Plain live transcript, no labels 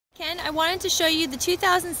Ken, I wanted to show you the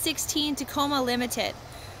 2016 Tacoma Limited.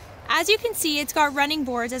 As you can see, it's got running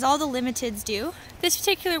boards, as all the Limiteds do. This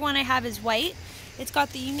particular one I have is white. It's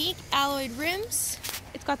got the unique alloyed rims.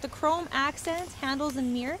 It's got the chrome accents, handles,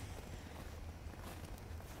 and mirror.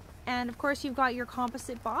 And of course you've got your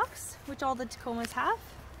composite box, which all the Tacomas have.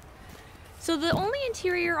 So the only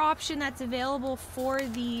interior option that's available for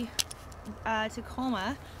the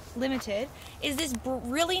Tacoma Limited is this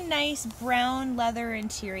really nice brown leather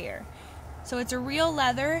interior. So it's a real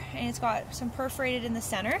leather and it's got some perforated in the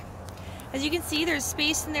center. As you can see, there's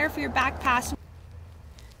space in there for your back passenger.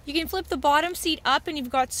 You can flip the bottom seat up and you've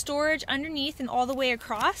got storage underneath and all the way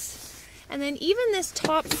across. And then even this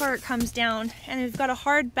top part comes down and it's got a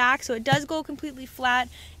hard back, so it does go completely flat,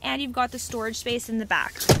 and you've got the storage space in the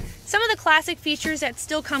back. Some of the classic features that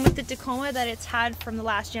still come with the Tacoma that it's had from the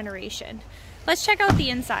last generation. Let's check out the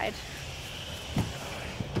inside.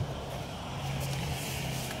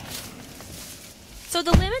 So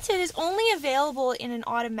the Limited is only available in an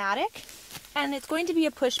automatic, and it's going to be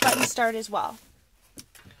a push button start as well.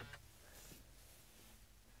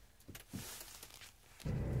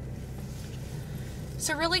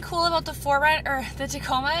 So really cool about the the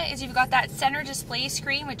Tacoma is you've got that center display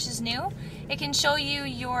screen, which is new. It can show you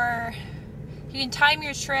you can time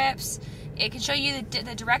your trips. It can show you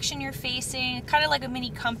the direction you're facing, kind of like a mini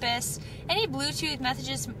compass. Any Bluetooth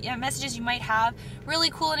messages you might have. Really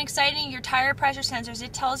cool and exciting. Your tire pressure sensors.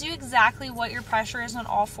 It tells you exactly what your pressure is on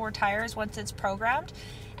all 4 tires once it's programmed.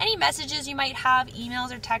 Any messages you might have,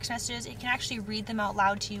 emails or text messages, it can actually read them out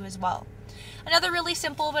loud to you as well. Another really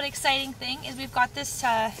simple but exciting thing is we've got this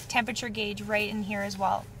temperature gauge right in here as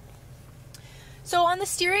well. So on the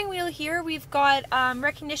steering wheel here, we've got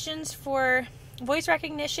recognitions for voice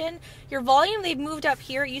recognition. Your volume, they've moved up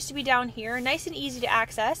here. It used to be down here. Nice and easy to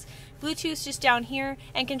access. Bluetooth's just down here,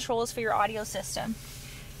 and controls for your audio system.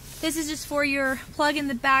 This is just for your plug in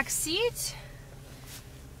the back seat.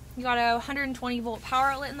 You got a 120 volt power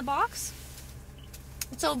outlet in the box.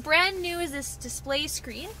 So brand new is this display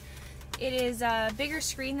screen. It is a bigger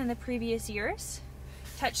screen than the previous years.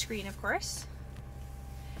 Touch screen, of course.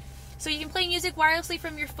 So you can play music wirelessly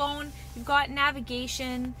from your phone. You've got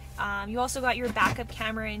navigation. You also got your backup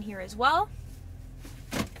camera in here as well.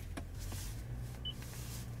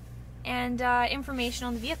 And information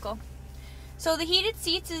on the vehicle. So the heated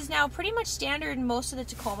seats is now pretty much standard in most of the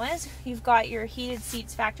Tacomas. You've got your heated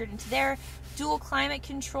seats factored into there. Dual climate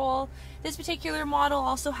control. This particular model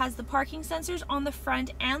also has the parking sensors on the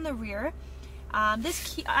front and the rear.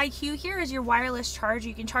 This IQ here is your wireless charger.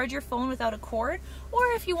 You can charge your phone without a cord, or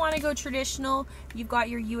if you want to go traditional, you've got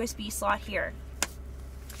your USB slot here.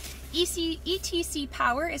 ETC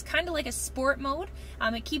power is kind of like a sport mode.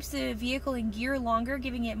 It keeps the vehicle in gear longer,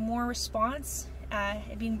 giving it more response.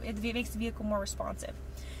 It makes the vehicle more responsive.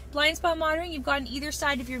 Blind spot monitoring, you've got on either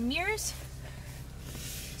side of your mirrors,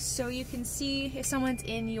 so you can see if someone's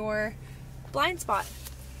in your blind spot.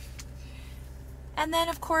 And then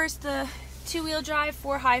of course the 2-wheel drive,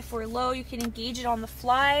 4 high, 4 low. You can engage it on the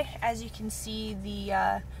fly. As you can see,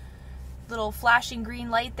 the little flashing green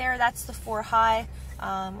light there, that's the 4 high,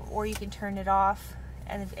 or you can turn it off,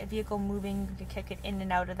 and if a vehicle moving, you can kick it in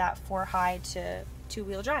and out of that 4 high to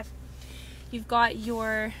 2-wheel drive. You've got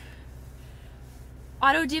your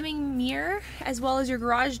auto dimming mirror, as well as your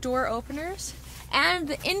garage door openers. And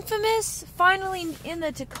the infamous, finally in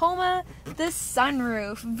the Tacoma, the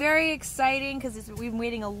sunroof. Very exciting, because we've been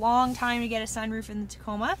waiting a long time to get a sunroof in the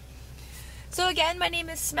Tacoma. So again, my name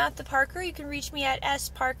is Samantha Parker. You can reach me at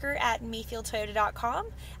sparker@mayfieldtoyota.com.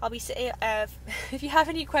 I'll be if you have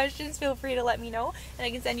any questions, feel free to let me know, and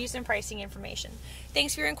I can send you some pricing information.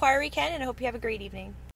 Thanks for your inquiry, Ken, and I hope you have a great evening.